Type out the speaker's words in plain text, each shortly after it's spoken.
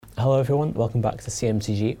Hello everyone, welcome back to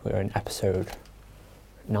CMCG. We're in episode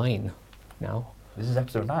 9 now. This is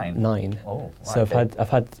episode 9? 9. Oh, right, so okay.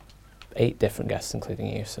 I've had 8 different guests,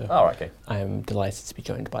 including you. So Oh, right, okay. I'm delighted to be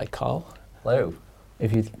joined by Carl. Hello. Do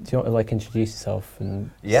you want to introduce yourself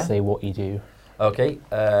and say what you do? Okay,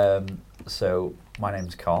 so my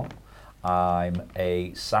name's Carl. I'm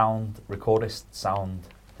a sound recordist, sound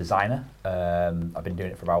designer. I've been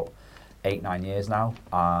doing it for about 8-9 years now,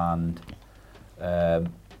 and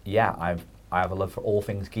I have a love for all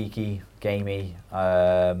things geeky, gamey,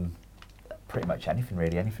 pretty much anything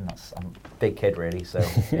really. I'm a big kid really, so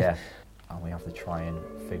yeah. And we have to try and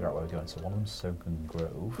figure out where we're going. So one of them's Sunken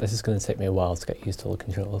Grove. This is going to take me a while to get used to all the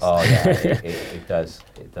controls. Oh yeah, it does.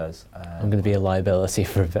 It does. I'm going to be a liability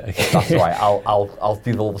for a bit. That's right. I'll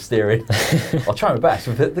do all the steering. I'll try my best.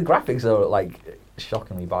 The graphics are like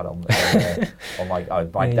shockingly bad on my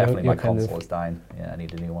definitely my console is dying. Yeah, I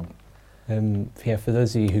need a new one. For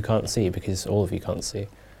those of you who can't see, because all of you can't see,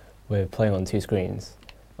 we're playing on 2 screens,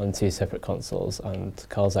 on 2 separate consoles, and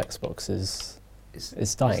Carl's Xbox is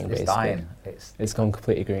dying, basically. It's dying. It's gone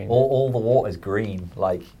completely green. All the water's green,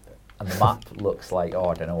 and the map looks like,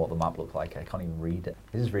 I don't know what the map looks like. I can't even read it.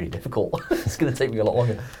 This is really difficult. It's going to take me a lot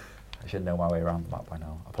longer. I should know my way around the map by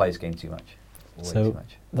now. I play this game too much. Too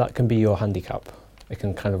much. That can be your handicap. It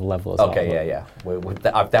can kind of level us out. Okay, yeah.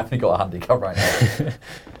 I've definitely got a handicap right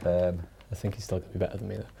now. I think he's still going to be better than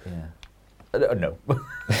me, though. Yeah. No.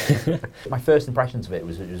 My first impressions of it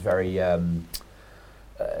was very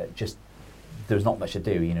just. There was not much to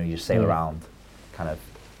do, you just sail around, kind of,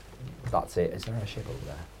 that's it. Is there a ship over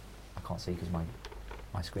there? I can't see because my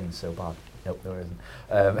screen's so bad. Nope, there isn't.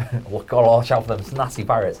 Got to watch out for them nasty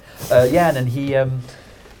pirates. And then he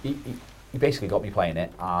basically got me playing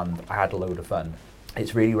it, and I had a load of fun.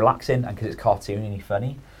 It's really relaxing, and because it's cartoony and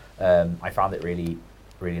funny, I found it really,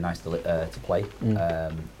 really nice to play.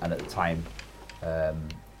 And at the time,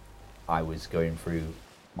 I was going through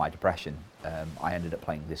my depression. I ended up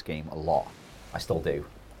playing this game a lot. I still do.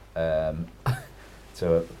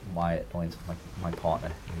 So my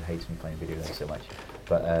partner, who hates me playing video games so much,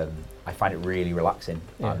 but I find it really relaxing,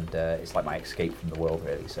 and it's like my escape from the world,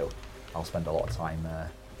 really. So I'll spend a lot of time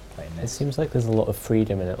playing this. It seems like there's a lot of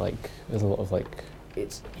freedom in it. There's a lot of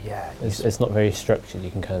It's not very structured.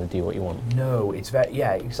 You can kind of do what you want. No, it's very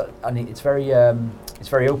it's very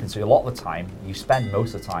open. So a lot of the time, you spend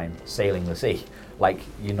most of the time sailing the sea.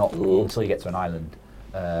 You're not until you get to an island.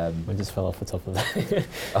 We just fell off the top of that.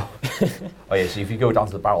 oh yeah. So if you go down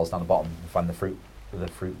to the barrels down the bottom and find the fruit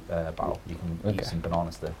barrel, you can eat some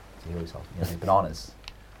bananas to heal yourself. Bananas.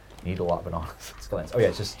 You need a lot of bananas. Skeletons. Oh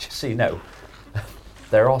yeah. Just so you know,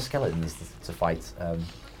 there are skeletons to fight.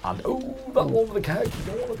 And that one with the keg. You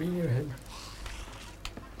don't want to be near him.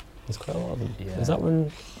 There's quite a lot of them. Yeah. Is that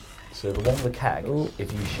one? So the one with the keg. Ooh.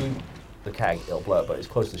 If you shoot the keg, it'll blow up, but it's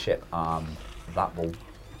close to the ship, and that will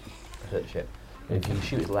hurt the ship. If you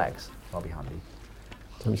shoot his legs, that'll be handy. Do you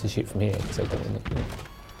want me to shoot from here? Because I don't want to.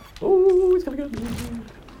 Oh, it's gonna go. Okay.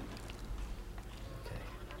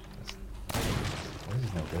 This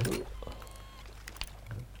is no good.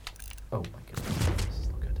 Oh my goodness, this is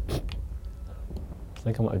not good. I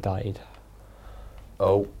think I might have died.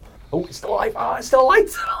 Oh, it's still alive. It's still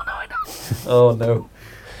alive. Oh no, I know. Oh no,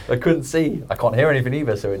 I couldn't see. I can't hear anything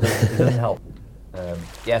either, so it doesn't help. So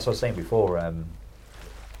I was saying before, I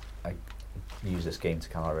use this game to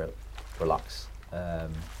kind of relax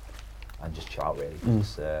and just chill out, really.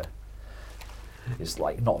 It's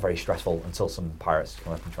not very stressful until some pirates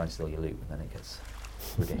come up and try and steal your loot, and then it gets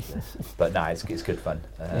ridiculous. But no, it's good fun.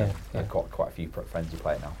 I've got quite a few friends who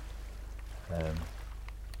play it now.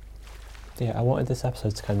 I wanted this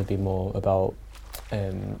episode to kind of be more about,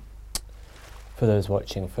 for those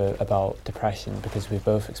watching, about depression, because we've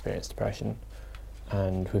both experienced depression,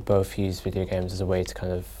 and we both use video games as a way to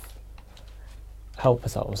kind of help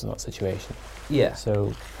ourselves in that situation. Yeah.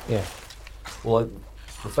 So, yeah. Well,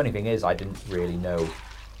 the funny thing is, I didn't really know,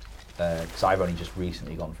 because I've only just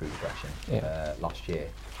recently gone through depression last year.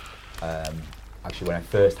 Actually, when I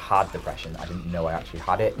first had depression, I didn't know I actually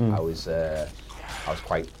had it. I was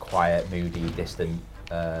quite quiet, moody, distant.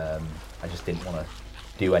 I just didn't want to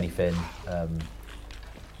do anything, and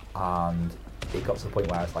it got to the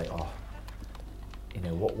point where I was like, what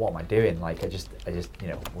am I doing? I just,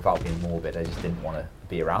 without being morbid, I just didn't want to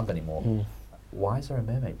be around anymore. Why is there a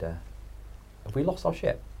mermaid there? Have we lost our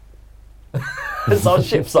ship? Is our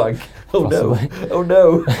ship sunk? Oh Possibly. No! Oh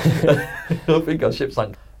no! I think our ship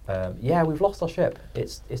sunk. We've lost our ship.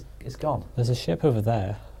 It's gone. There's a ship over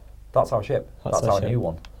there. That's our ship. That's our new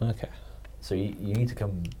one. Okay. So you need to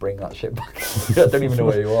come bring that ship back. I don't even know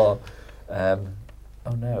where you are.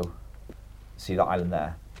 Oh no. See that island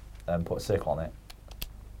there? and put a circle on it,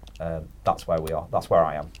 that's where we are. That's where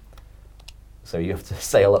I am. So you have to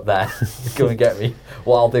sail up there, go and get me.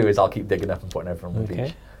 What I'll do is I'll keep digging up and putting everyone on the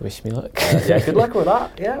beach. Wish me luck. Yeah, good luck with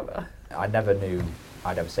that. Yeah, I never knew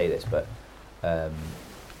I'd ever say this, but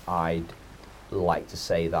I'd like to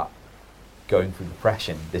say that going through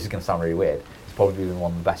depression, this is going to sound really weird, it's probably been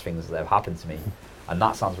one of the best things that have happened to me. And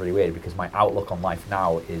that sounds really weird because my outlook on life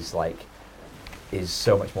now is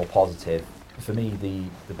so much more positive. For me,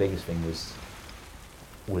 the biggest thing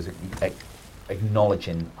was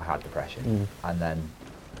acknowledging I had depression and then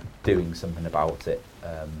doing something about it.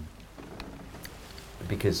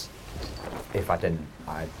 Because if I didn't,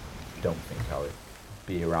 I don't think I would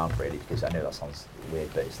be around really, because I know that sounds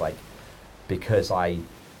weird, but it's like, because I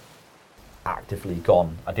actively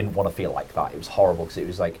gone, I didn't want to feel like that. It was horrible because it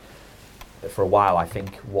was like, for a while, I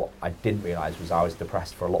think what I didn't realise was I was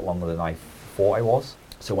depressed for a lot longer than I thought I was.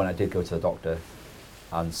 So when I did go to the doctor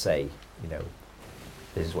and say, you know,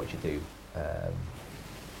 this is what you do,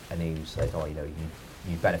 and he said, oh, you know,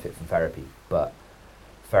 you benefit from therapy, but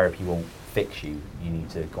therapy won't fix you. You need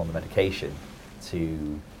to go on the medication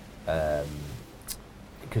to,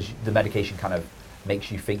 because the medication kind of makes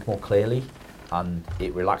you think more clearly, and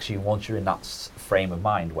it relaxes you once you're in that frame of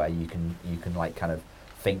mind where you can like kind of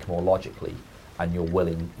think more logically, and you've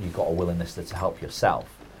got a willingness to help yourself,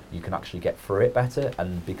 you can actually get through it better.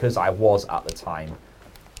 And because I was at the time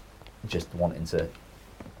just wanting to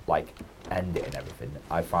like end it and everything,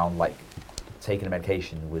 I found like taking a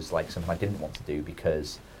medication was like something I didn't want to do,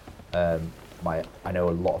 because I know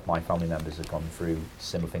a lot of my family members have gone through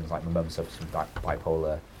similar things. Like my mum suffers from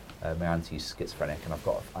bipolar, my auntie's schizophrenic, and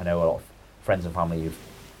I know a lot of friends and family who've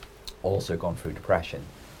also gone through depression.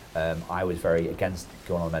 I was very against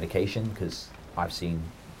going on medication because I've seen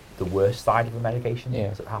the worst side of a medication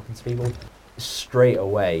that happens to people. Straight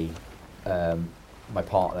away, my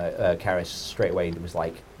partner, Keris, straight away was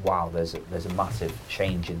like, wow, there's a massive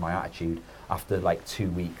change in my attitude. After like 2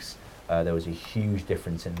 weeks, there was a huge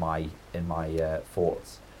difference in my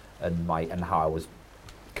thoughts and how I was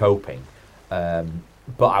coping.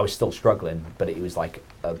 But I was still struggling, but it was like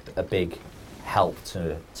a big help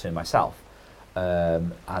to myself.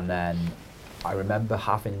 And then I remember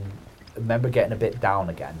getting a bit down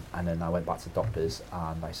again, and then I went back to the doctors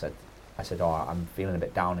and I said, oh, I'm feeling a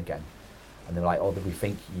bit down again. And they were like, oh, we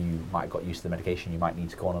think you might have got used to the medication, you might need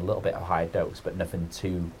to go on a little bit of a higher dose, but nothing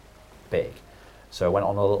too big. So I went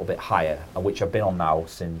on a little bit higher, which I've been on now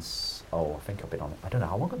since, I think I've been on it, I don't know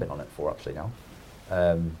how long I've been on it for actually now.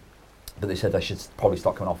 But they said I should probably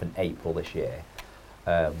start coming off in April this year,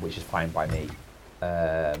 which is fine by me.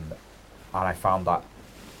 And I found that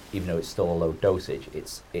even though it's still a low dosage,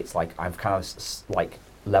 it's like I've kind of like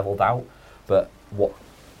leveled out. But what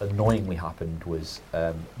annoyingly happened was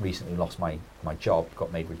recently lost my job,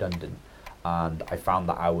 got made redundant, and I found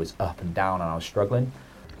that I was up and down and I was struggling.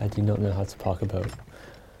 I do not know how to park a boat.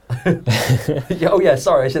 Oh yeah,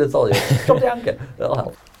 sorry, I should have told you. Drop the anchor, that'll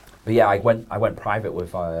help. But yeah, I went private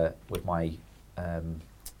with my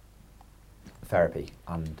therapy,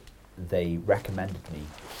 and they recommended me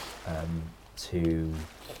to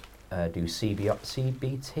do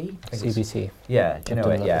CBT. CBT. Yeah, do you know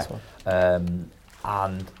it? Yeah.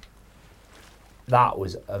 And that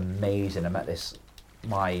was amazing. I met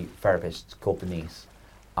my therapist called Denise,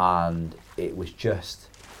 and it was just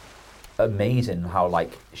amazing how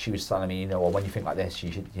like she was telling me, well, when you think like this,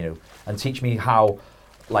 you should, and teach me how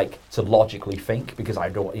like to logically think, because I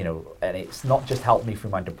don't, and it's not just helped me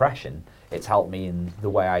through my depression, it's helped me in the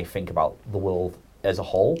way I think about the world as a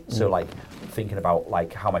whole. So like thinking about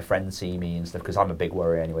like how my friends see me and stuff, because I'm a big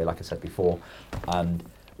worrier anyway, like I said before, and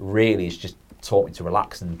really it's just taught me to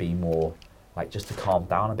relax and be more like, just to calm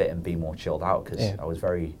down a bit and be more chilled out, because I was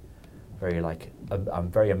very like, I'm a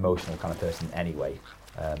very emotional kind of person anyway.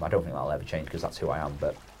 I don't think that'll ever change because that's who I am,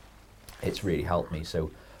 but it's really helped me.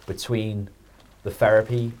 So between the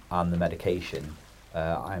therapy and the medication,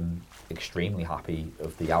 I'm extremely happy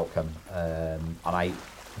of the outcome. And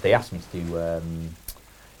they asked me to do,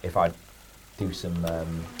 if I'd do some,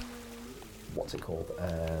 what's it called?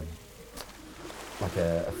 Like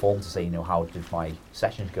a form to say, how did my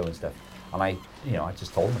sessions go and stuff. And I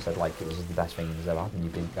just told them, I said, like, it was the best thing that's ever happened.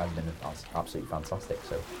 You guys have been absolutely fantastic.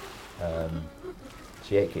 So,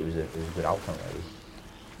 yeah, it was a good outcome,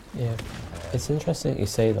 really. Yeah, it's interesting that you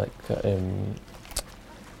say like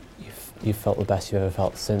you've felt the best you've ever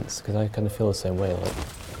felt since, because I kind of feel the same way. Like,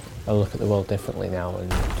 I look at the world differently now,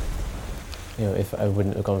 and if I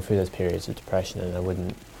wouldn't have gone through those periods of depression, and I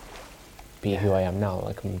wouldn't be who I am now,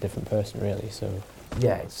 like I'm a different person, really. So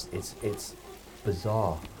yeah, it's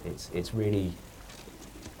bizarre. It's really,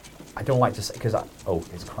 I don't like to say, because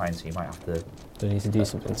it's crying, so you might have to... Do you need to do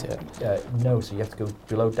something to it? No, so you have to go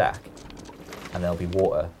below deck, and there'll be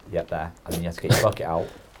water there, and then you have to get your bucket out,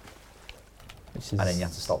 and then you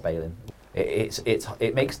have to stop bailing.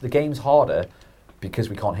 It makes the games harder because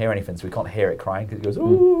we can't hear anything, so we can't hear it crying because it goes,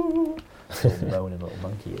 ooh, little moaning little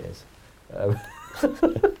monkey ears.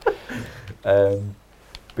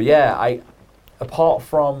 But yeah, apart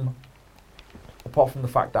from the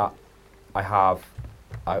fact that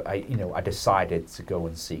I decided to go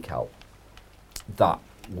and seek help, that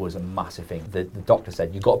was a massive thing. The doctor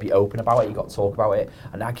said you've got to be open about it, you've got to talk about it,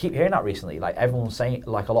 and I keep hearing that recently. Like everyone's saying,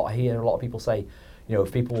 like a lot of people say,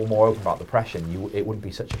 if people were more open about depression, it wouldn't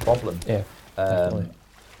be such a problem. Yeah.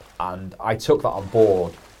 And I took that on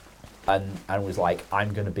board, and was like,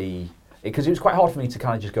 I'm going to be, because it was quite hard for me to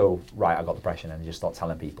kind of just go, right, I've got depression, and just start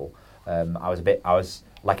telling people. I was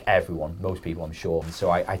like everyone, most people, I'm sure. And so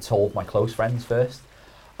I told my close friends first,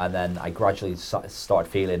 and then I gradually started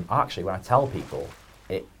feeling, actually, when I tell people,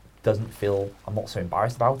 it doesn't feel, I'm not so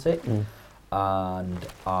embarrassed about it. And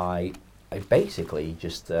I basically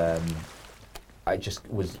just, I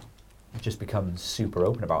just become super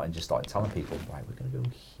open about it and just started telling people, right, we're going to go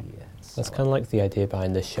here. That's kind of like the idea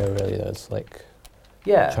behind this show, really, though. It's like,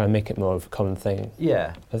 yeah, try and make it more of a common thing.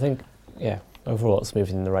 Yeah. I think, overall it's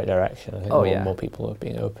moving in the right direction. I think more and more people are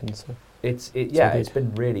being open. So it's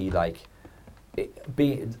been really like,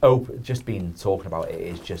 being open, just being talking about it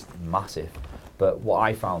is just massive. But what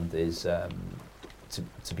I found is, to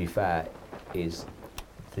be fair, is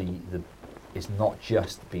it's not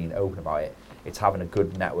just being open about it. It's having a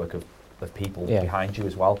good network of people behind you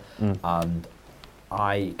as well. And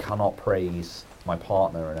I cannot praise my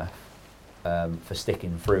partner enough for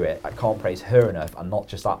sticking through it. I can't praise her enough, and not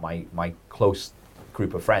just that, my close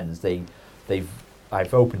group of friends,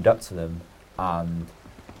 I've opened up to them, and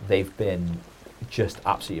they've been just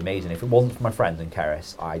absolutely amazing. If it wasn't for my friends and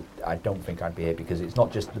Keris, I don't think I'd be here, because it's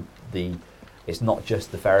not just it's not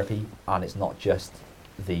just the therapy, and it's not just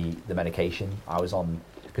the medication I was on.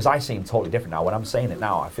 Because I seem totally different now. When I'm saying it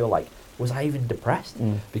now, I feel like, was I even depressed?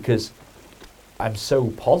 Because I'm so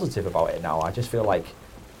positive about it now. I just feel like,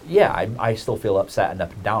 I still feel upset and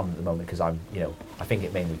up and down at the moment, because I'm, I think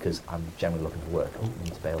it mainly because I'm generally looking for work. Oh, I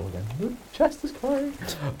need to bail again. Chest is crying.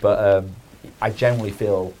 But I generally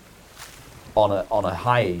feel on a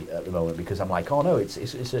high at the moment, because I'm like, oh no, it's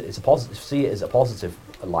a positive. See it as a positive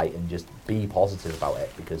light and just be positive about it,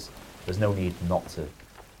 because there's no need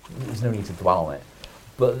to dwell on it.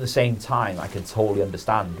 But at the same time, I can totally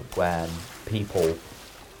understand when people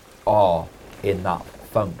are in that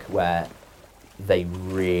funk where they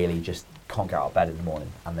really just can't get out of bed in the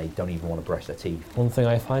morning, and they don't even want to brush their teeth. One thing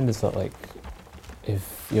I find is that, like,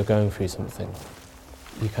 if you're going through something,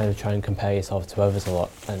 you kind of try and compare yourself to others a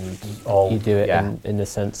lot, and you do it in the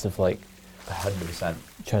sense of, like, 100%.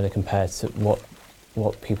 Trying to compare to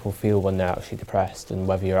what people feel when they're actually depressed, and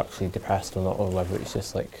whether you're actually depressed or not, or whether it's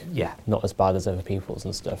just like not as bad as other people's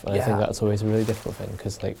and stuff. And I think that's always a really difficult thing,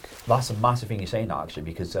 because like that's a massive thing you're saying that, actually,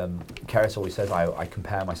 because Keris always says I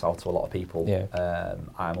compare myself to a lot of people.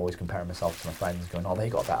 I'm always comparing myself to my friends, going, oh, they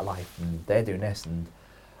got a better life and they're doing this, and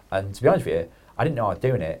to be honest with you, I didn't know I was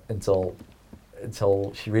doing it until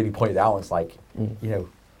she really pointed out. It's like,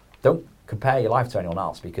 don't compare your life to anyone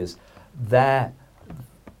else, because their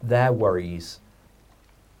worries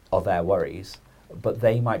are their worries, but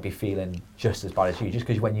they might be feeling just as bad as you. Just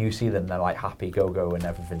because when you see them, they're like happy, go, and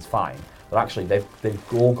everything's fine. But actually,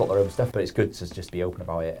 they've all got their own stuff. But it's good to just be open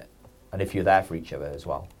about it, and if you're there for each other as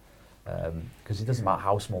well, because it doesn't matter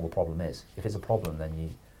how small the problem is. If it's a problem, then you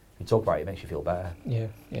talk about it. It makes you feel better.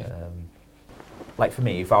 Like for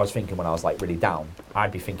me, if I was thinking when I was like really down,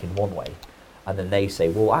 I'd be thinking one way, and then they say,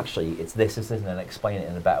 well, actually, it's this, and then explain it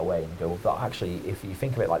in a better way, and go, well, but actually, if you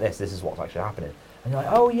think of it like this is what's actually happening. And you're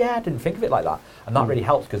like, oh yeah, I didn't think of it like that. And that really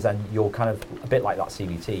helps, because then you're kind of a bit like that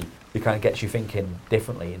CBT. It kind of gets you thinking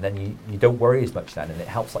differently, and then you don't worry as much then, and it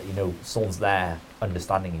helps that someone's there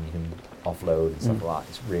understanding, and you can offload and stuff like that.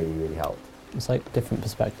 It's really, really helped. It's like different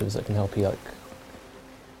perspectives that can help you like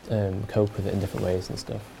cope with it in different ways and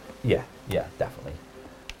stuff. Yeah, definitely.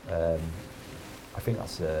 I think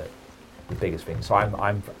that's the biggest thing. So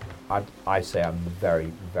I say I'm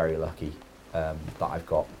very, very lucky that I've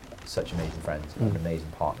got such amazing friends and an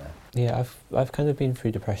amazing partner. Yeah, I've kind of been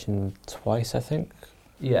through depression twice, I think.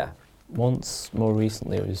 Yeah. Once more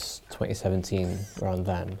recently, it was 2017, around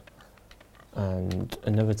then, and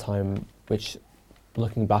another time, which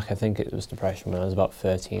looking back, I think it was depression when I was about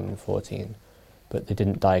 13, 14, but they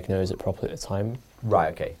didn't diagnose it properly at the time.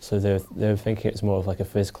 Right. Okay. So they were thinking it was more of like a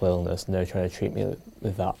physical illness, and they were trying to treat me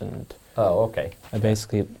with that. And oh, okay. I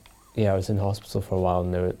basically yeah, I was in hospital for a while,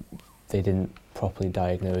 and they didn't properly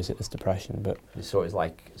diagnose it as depression, but You saw it as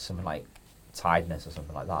like something like tiredness or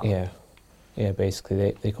something like that. yeah,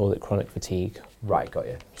 basically they called it chronic fatigue. Right, got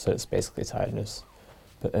you. So it's basically tiredness.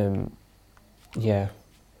 But yeah,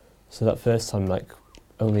 so that first time, like,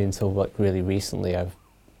 only until like really recently I've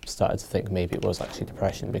started to think maybe it was actually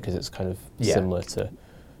depression, because it's kind of similar to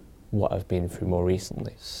what I've been through more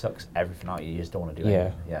recently. Sucks everything out. You just don't want to do Yeah.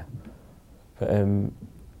 anything. Yeah. But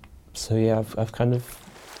so yeah, I've kind of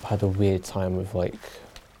had a weird time with like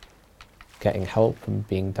getting help and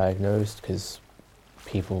being diagnosed, because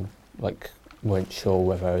people like weren't sure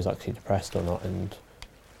whether I was actually depressed or not, and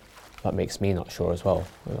that makes me not sure as well.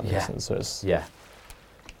 If that makes sense. So it's Yeah.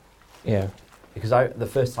 yeah. Because the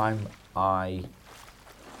first time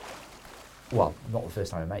well, not the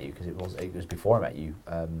first time I met you, because it was before I met you.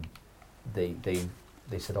 They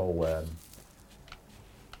said,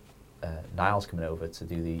 Niall's coming over to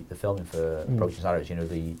do the filming for Approaching Shadows. You know,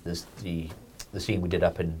 the scene we did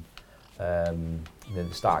up in the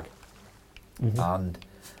Stag, and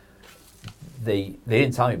they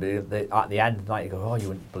didn't tell me, but at the end of the night, they go, "Oh, you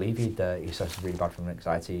wouldn't believe he's such really bad from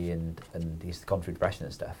anxiety, and he's gone through depression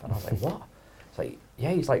and stuff." And I was like, "What?" It's like,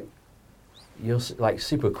 yeah, he's like, you're like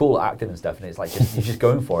super cool at acting and stuff, and it's like you're just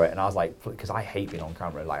going for it. And I was like, because I hate being on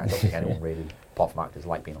camera. Like, I don't think anyone really, apart from actors,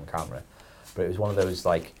 like being on camera. But it was one of those,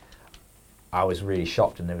 like, I was really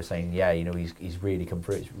shocked, and they were saying, yeah, you know, he's really come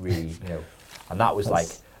through. It's really, you know, and that was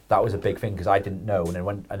that was a big thing, because I didn't know.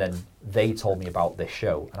 And then they told me about this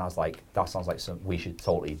show, and I was like, that sounds like we should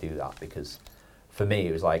totally do that, because for me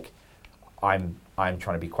it was like I'm trying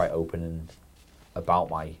to be quite open and about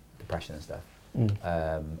my depression and stuff.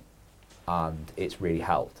 And it's really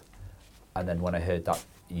helped. And then when I heard that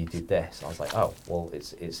you did this, I was like, oh, well,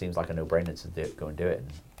 it seems like a no-brainer to go and do it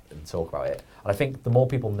and talk about it. And I think the more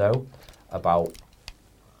people know about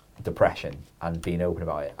depression and being open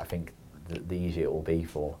about it, I think the easier it will be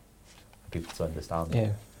for people to understand.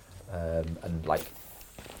 Yeah. And like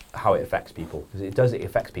how it affects people, because it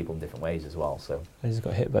affects people in different ways as well. So I just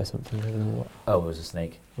got hit by something. I don't know what. oh, it was a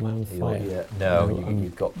snake. Am I on fire? Yeah. No, No,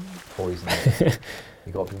 you've got poison.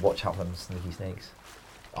 You've got to watch out for them sneaky snakes.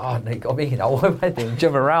 Oh, no, got me. Now what am I doing?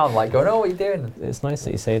 Jumping around like going, oh, what are you doing? It's nice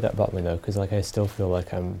that you say that about me though, because like I still feel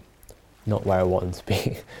like I'm not where I want to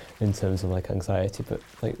be in terms of like anxiety. But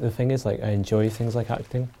like the thing is, like I enjoy things like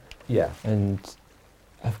acting. Yeah. And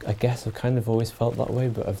I guess I've kind of always felt that way,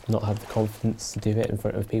 but I've not had the confidence to do it in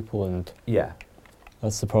front of people, and yeah,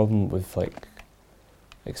 that's the problem with like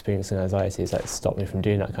experiencing anxiety, is that it's stopped me from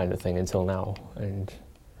doing that kind of thing until now. And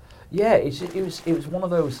yeah, it was one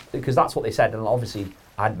of those, because that's what they said, and obviously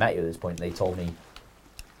I hadn't met you at this point. They told me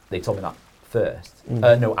that first.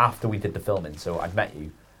 No, after we did the filming, so I'd met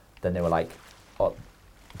you. Then they were like, "Oh,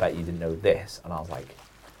 I bet you didn't know this," and I was like,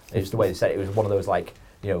 it was the way they said it. It was one of those, like,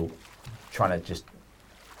 you know, trying to just.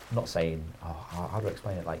 Not saying, oh, how do I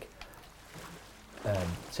explain it? Like,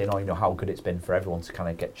 saying, oh, you know, how good it's been for everyone to kind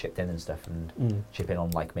of get chipped in and stuff, and chip in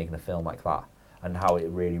on like making a film like that, and how it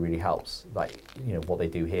really, really helps. Like, you know, what they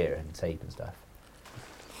do here and tape and stuff.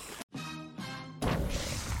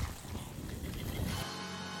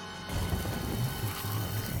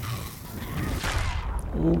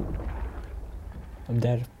 Ooh. I'm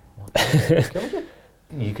dead.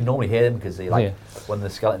 You can normally hear them, because they like when the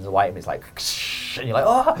skeletons are lighting, it's like. And you're like,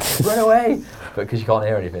 oh, run away! But because you can't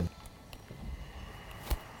hear anything.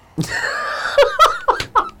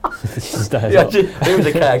 It was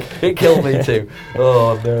a keg. It killed me too.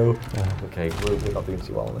 Oh no. Okay, we're not doing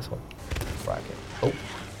too well on this one. Right, okay.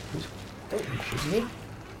 Oh, shooting me?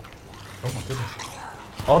 Oh my goodness.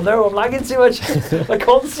 Oh no, I'm lagging too much. I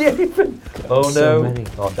can't see anything. Oh no. So many.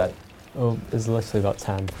 Oh, I'm dead. Oh, there's literally about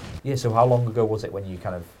 10. Yeah, so how long ago was it when you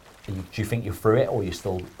kind of... Do you think you're through it, or you're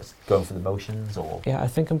still going through the motions, or? Yeah, I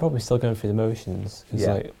think I'm probably still going through the motions, because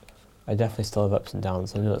like, I definitely still have ups and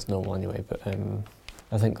downs. I know that's normal anyway, but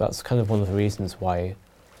I think that's kind of one of the reasons why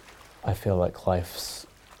I feel like life's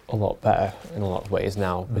a lot better in a lot of ways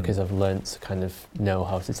now, because I've learned to kind of know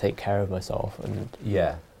how to take care of myself, and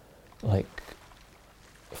like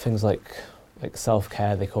things like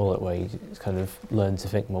self-care, they call it, where you kind of learn to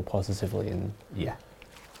think more positively, and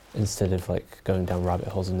instead of like going down rabbit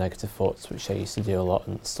holes of negative thoughts, which I used to do a lot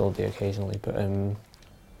and still do occasionally. But I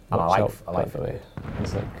like the way.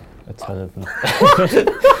 There's like a ton of them.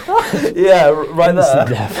 Yeah, right there.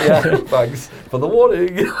 Yeah, thanks for the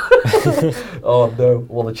warning. Oh no.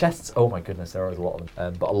 Well, the chests. Oh my goodness, there are a lot of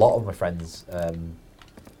them. But a lot of my friends,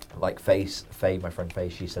 like Faye, my friend Faye,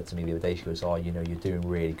 she said to me the other day, she goes, "Oh, you know, you're doing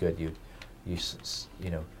really good. You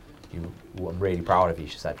know, I'm really proud of you,"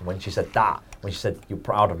 she said. And when she said you're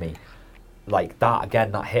proud of me, like that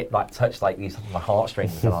again, that touched like these my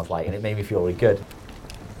heartstrings, and I was like, and it made me feel really good.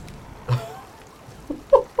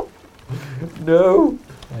 No,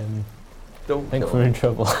 I think we're in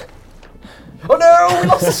trouble. Oh no, we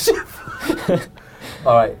lost the ship.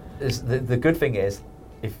 All right. The good thing is,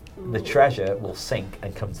 if the treasure will sink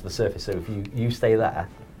and come to the surface. So if you stay there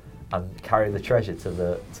and carry the treasure to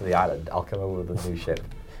the island, I'll come over with a new ship.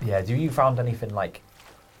 Yeah. Do you found anything like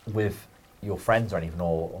with your friends or anything,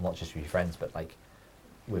 or not just with your friends, but like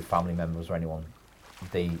with family members or anyone,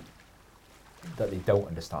 that they don't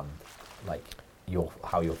understand, like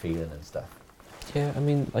how you're feeling and stuff? Yeah, I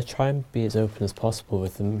mean, I try and be as open as possible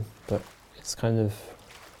with them, but it's kind of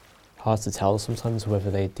hard to tell sometimes whether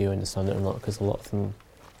they do understand it or not, because a lot of them,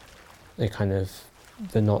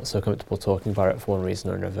 they're not so comfortable talking about it for one reason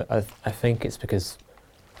or another. I think it's because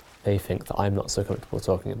they think that I'm not so comfortable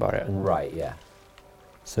talking about it. And right, yeah.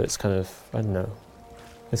 So it's kind of, I don't know,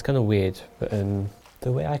 it's kind of weird, but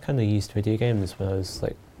the way I kind of used video games when I was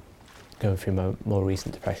like going through my more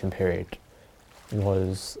recent depression period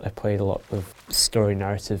was I played a lot of story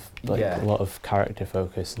narrative, like a lot of character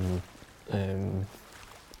focus, and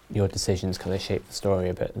your decisions kind of shape the story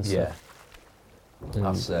a bit and stuff.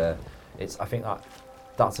 That's I think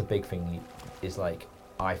that's a big thing, is like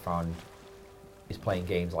I found is playing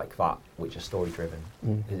games like that which are story driven,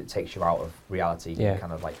 because it takes you out of reality,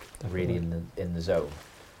 kind of like really in the zone,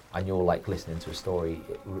 and you're like listening to a story.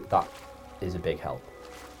 That is a big help.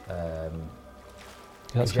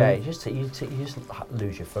 You just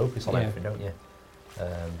lose your focus on everything, don't you?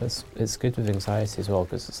 It's good with anxiety as well,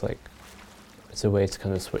 because it's like it's a way to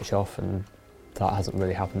kind of switch off, and that hasn't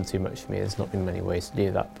really happened too much for me. There's not been many ways to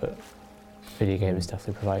do that, but video games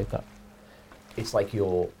definitely provide that. It's like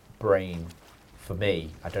your brain, for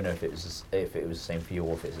me, I don't know if it was the same for you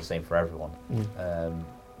or if it's the same for everyone,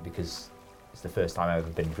 because it's the first time I've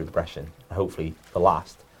ever been through depression, hopefully the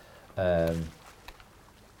last.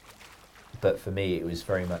 But for me, it was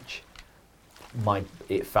very much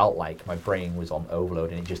it felt like my brain was on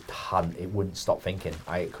overload, and it wouldn't stop thinking.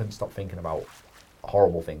 I couldn't stop thinking about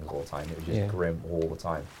horrible things all the time. It was just grim all the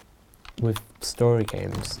time. With story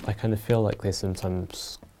games, I kind of feel like they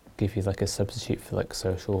sometimes give you like a substitute for like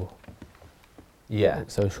social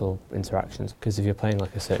interactions, because if you're playing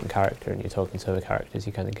like a certain character and you're talking to other characters,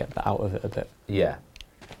 you kind of get that out of it a bit. Yeah.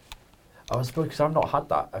 I suppose because I've not had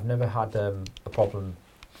that. I've never had a problem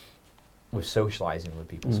with socialising with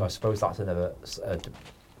people, so I suppose that's another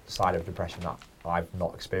side of depression that I've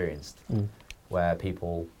not experienced, where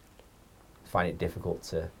people find it difficult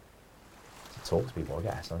to talk to people, I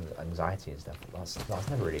guess, and anxiety and stuff. That's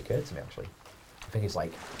never really occurred to me, actually. I think it's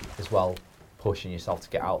like, as well, pushing yourself to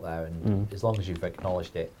get out there, and as long as you've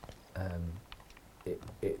acknowledged it,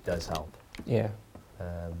 it does help. Yeah.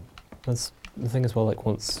 That's the thing as well, like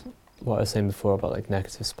what I was saying before about like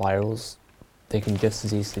negative spirals, they can just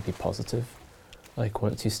as easily be positive. Like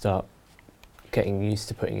once you start getting used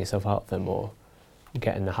to putting yourself out there more,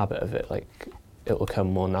 get in the habit of it, like it will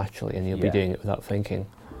come more naturally, and you'll be doing it without thinking.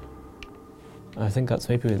 And I think that's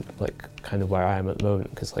maybe like kind of where I am at the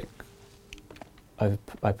moment, because like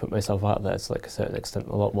I put myself out there to like a certain extent,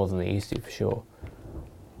 a lot more than I used to, for sure.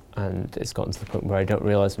 And it's gotten to the point where I don't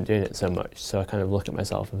realise I'm doing it so much, so I kind of look at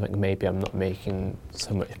myself and think maybe I'm not making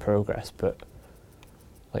so much progress, but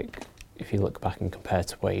like if you look back and compare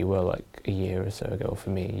to where you were like a year or so ago,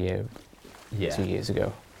 for me 2 years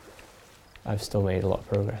ago, I've still made a lot of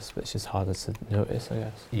progress, but it's just harder to notice, I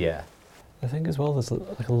guess. Yeah. I think as well there's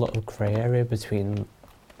like a lot of grey area between,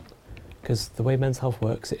 because the way mental health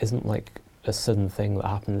works, it isn't like a sudden thing that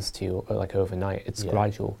happens to you like overnight, it's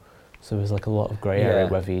gradual. So there's like a lot of grey area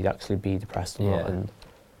whether you'd actually be depressed or not. And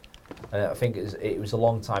I think it was a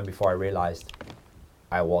long time before I realised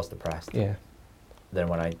I was depressed. Yeah.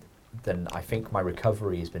 Then I think my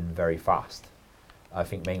recovery has been very fast. I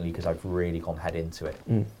think mainly because I've really gone head into it.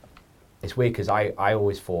 It's weird because I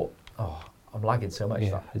always thought, oh, I'm lagging so much.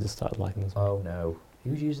 Yeah, I just started lagging as well. Oh no,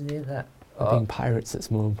 who's using the internet? Being pirates, it's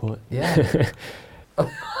more important. Yeah.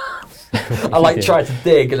 I like tried to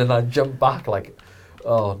dig and then I jumped back like,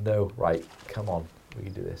 oh no, right, come on, we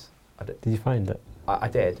can do this. Did you find it? I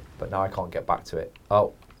did, but now I can't get back to it.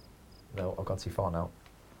 Oh, no, I've gone too far now.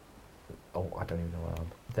 Oh, I don't even know where I am.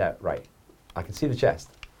 There, right. I can see the chest.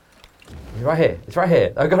 It's right here. It's right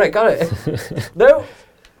here. I got it. No!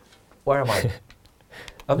 Where am I?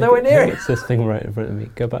 I'm nowhere near it. It's this thing right in front of me.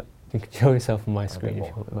 Go back. You can show yourself on my screen if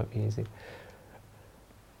you want. It might be easy.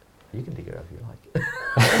 You can dig it up if you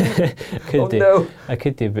like. Could do. No. I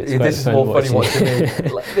could do, but it's this is more funny watching me.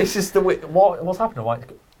 This is the what's happening?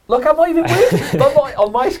 Look, I'm not even moving.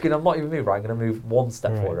 On my screen, I'm not even moving. Right, I'm going to move one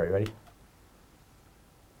step forward. Are you ready?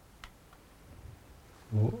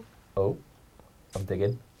 Oh, I'm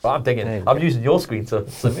digging. Well, I'm digging. Hey. I'm using your screen to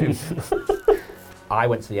move. I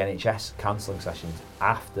went to the NHS counselling sessions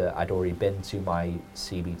after I'd already been to my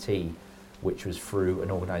CBT, which was through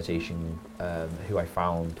an organisation who I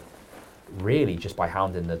found really just by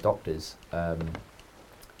hounding the doctors.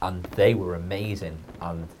 And they were amazing.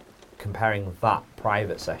 And comparing that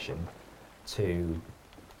private session to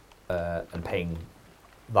and paying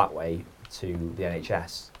that way to the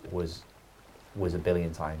NHS was a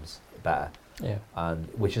billion times better. Yeah. And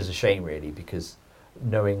which is a shame really, because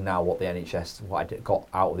knowing now what I got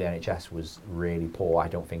out of the NHS was really poor. I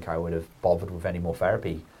don't think I would have bothered with any more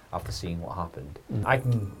therapy after seeing what happened. I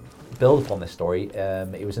can build upon this story.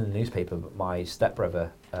 It was in the newspaper, but my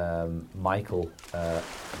stepbrother, Michael,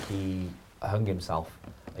 he hung himself.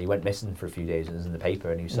 He went missing for a few days and it was in the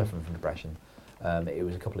paper, and he was suffering from depression. It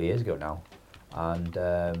was a couple of years ago now.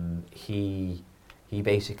 And he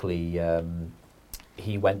basically,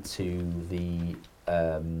 he went to the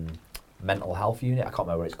mental health unit, I can't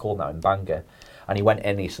remember what it's called now, in Bangor, and he went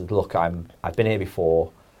in and he said, look, I've been here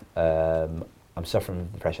before, I'm suffering from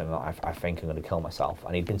depression, and I think I'm going to kill myself.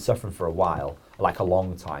 And he'd been suffering for a while, like a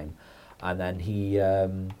long time. And then he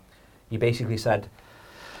basically said,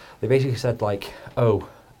 like,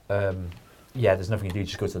 yeah, there's nothing you do,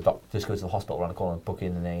 just go to the just go to the hospital around the corner and book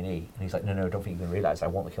in an A&E. And he's like, no, I don't think you can realise I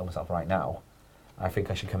want to kill myself right now. I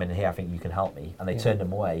think I should come in here, I think you can help me. And they turned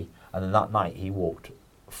him away, and then that night he walked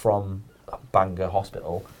from Bangor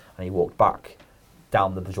Hospital and he walked back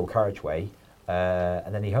down the dual carriageway,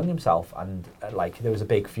 and then he hung himself. And like, there was a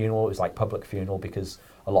big funeral, it was like public funeral, because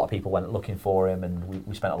a lot of people went looking for him, and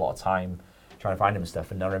we spent a lot of time trying to find him and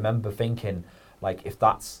stuff. And I remember thinking, like, if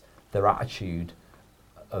that's their attitude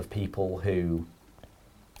of people who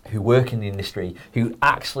work in the industry, who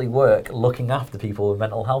actually work looking after people with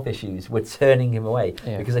mental health issues, were turning him away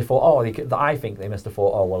because they thought, I think they must have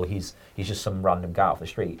thought, oh, well, he's just some random guy off the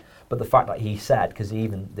street. But the fact that he said, because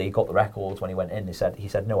they got the records when he went in, he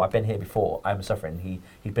said, no, I've been here before, I'm suffering.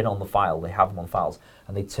 He'd been on the file, they have him on files,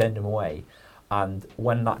 and they turned him away. And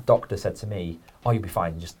when that doctor said to me, oh, you'll be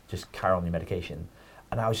fine, just carry on your medication.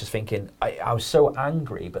 And I was just thinking, I was so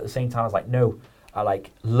angry, but at the same time I was like, no,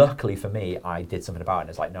 luckily for me, I did something about it. And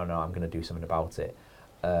it's like, no, I'm going to do something about it.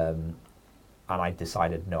 And I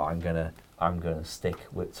decided, no, I'm gonna stick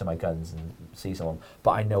to my guns and see someone.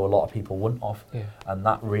 But I know a lot of people wouldn't have, and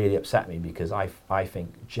that really upset me, because I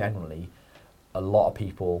think generally a lot of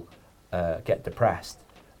people get depressed.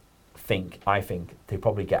 I think they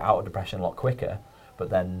probably get out of depression a lot quicker, but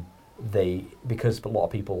then because a lot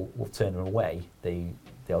of people will turn them away,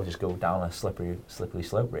 they'll just go down a slippery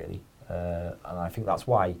slope really. And I think that's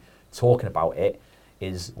why talking about it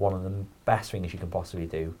is one of the best things you can possibly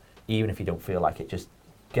do, even if you don't feel like it. Just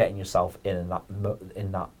getting yourself in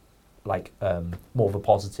that like more of a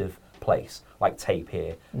positive place, like Tape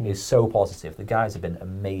here is so positive. The guys have been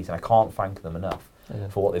amazing. I can't thank them enough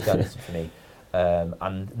for what they've done for me,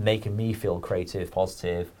 and making me feel creative,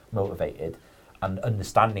 positive, motivated, and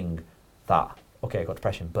understanding that, okay, I got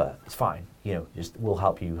depression, but it's fine. Just we'll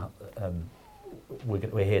help you.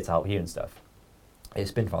 We're here to help you and stuff.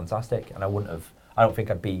 It's been fantastic, and I don't think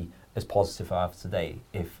I'd be as positive as I have today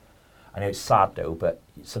if. I know it's sad though, but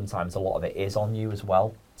sometimes a lot of it is on you as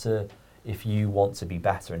well. If you want to be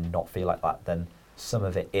better and not feel like that, then some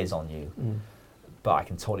of it is on you. But I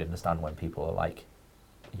can totally understand when people are like,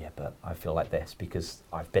 yeah, but I feel like this because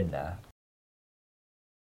I've been there.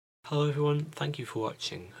 Hello everyone, thank you for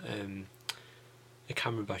watching. The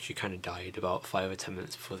camera battery kind of died about 5 or 10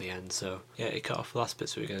 minutes before the end, so yeah, it cut off the last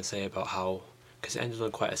bits we were going to say about how, because it ended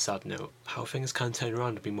on quite a sad note, how things can turn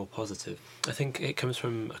around and be more positive. I think it comes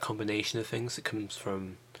from a combination of things. It comes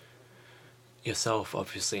from yourself,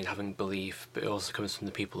 obviously, and having belief, but it also comes from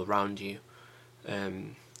the people around you,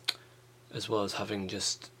 as well as having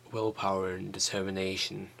just willpower and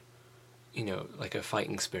determination, like a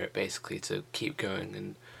fighting spirit basically to keep going,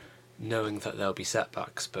 and knowing that there'll be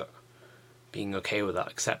setbacks, but being okay with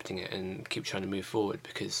that, accepting it, and keep trying to move forward,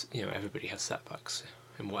 because everybody has setbacks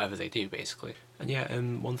in whatever they do basically.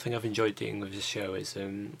 And one thing I've enjoyed doing with this show is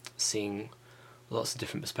seeing lots of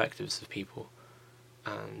different perspectives of people,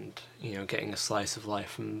 and getting a slice of life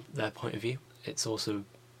from their point of view. It's also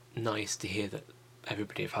nice to hear that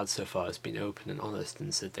everybody I've had so far has been open and honest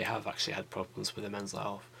and said they have actually had problems with their mental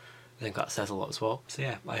health. I think that says a lot as well. So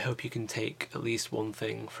yeah, I hope you can take at least one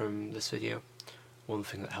thing from this video. One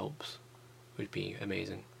thing that helps would be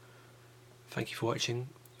amazing. Thank you for watching.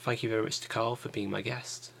 Thank you very much to Carl for being my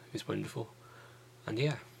guest. He was wonderful. And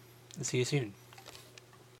yeah, I'll see you soon.